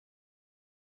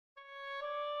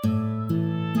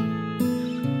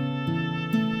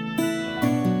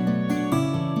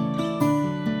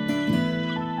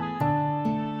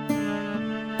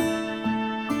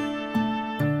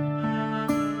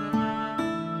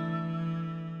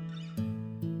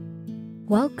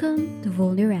Welcome to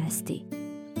Vulnerasti,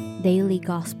 Daily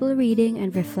Gospel Reading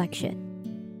and Reflection.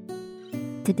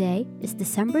 Today is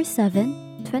December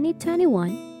 7,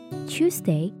 2021,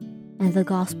 Tuesday, and the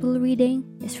Gospel reading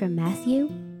is from Matthew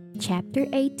chapter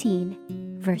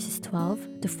 18, verses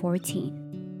 12 to 14.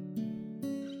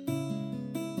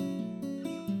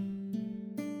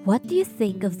 What do you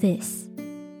think of this?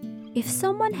 If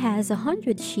someone has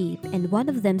 100 sheep and one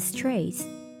of them strays,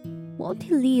 won't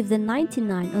he leave the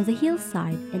 99 on the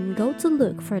hillside and go to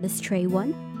look for the stray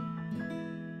one?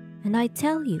 And I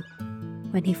tell you,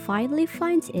 when he finally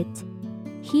finds it,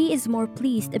 he is more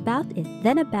pleased about it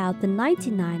than about the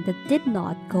 99 that did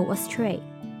not go astray.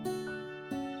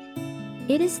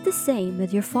 It is the same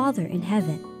with your Father in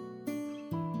heaven.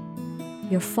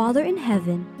 Your Father in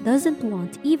heaven doesn't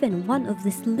want even one of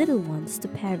these little ones to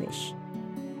perish.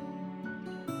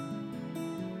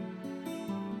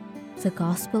 The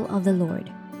Gospel of the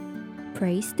Lord.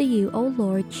 Praise to you, O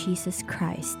Lord Jesus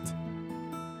Christ.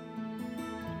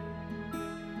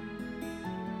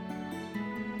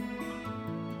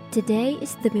 Today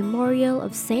is the memorial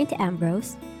of Saint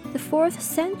Ambrose, the 4th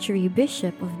century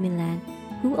bishop of Milan,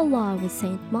 who along with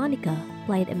Saint Monica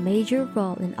played a major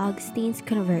role in Augustine's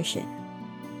conversion.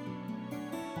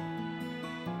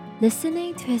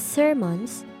 Listening to his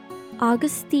sermons,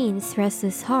 Augustine's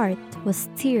restless heart was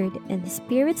stirred and his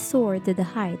spirit soared to the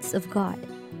heights of God.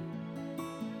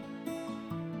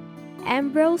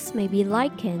 Ambrose may be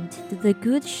likened to the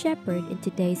Good Shepherd in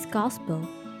today's Gospel,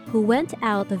 who went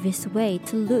out of his way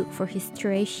to look for his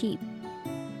stray sheep.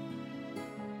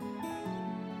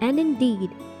 And indeed,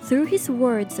 through his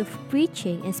words of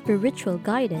preaching and spiritual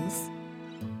guidance,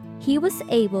 he was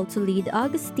able to lead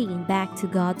Augustine back to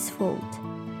God's fold.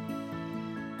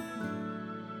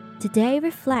 Today,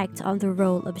 reflect on the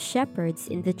role of shepherds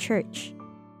in the church.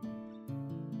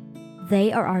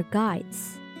 They are our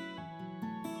guides.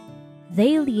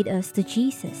 They lead us to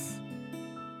Jesus.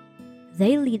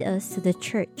 They lead us to the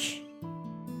church.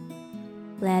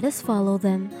 Let us follow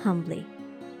them humbly.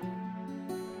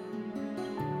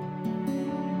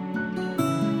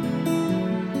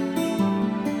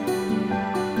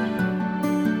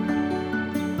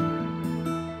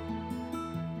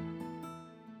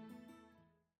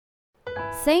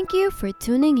 Thank you for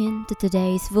tuning in to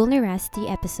today's Vulnerasti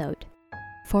episode.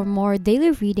 For more daily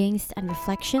readings and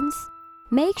reflections,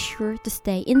 make sure to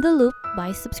stay in the loop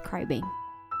by subscribing.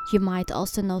 You might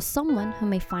also know someone who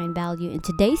may find value in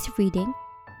today's reading,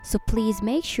 so please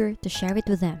make sure to share it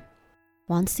with them.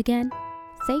 Once again,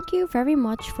 thank you very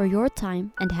much for your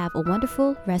time and have a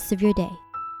wonderful rest of your day.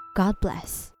 God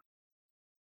bless.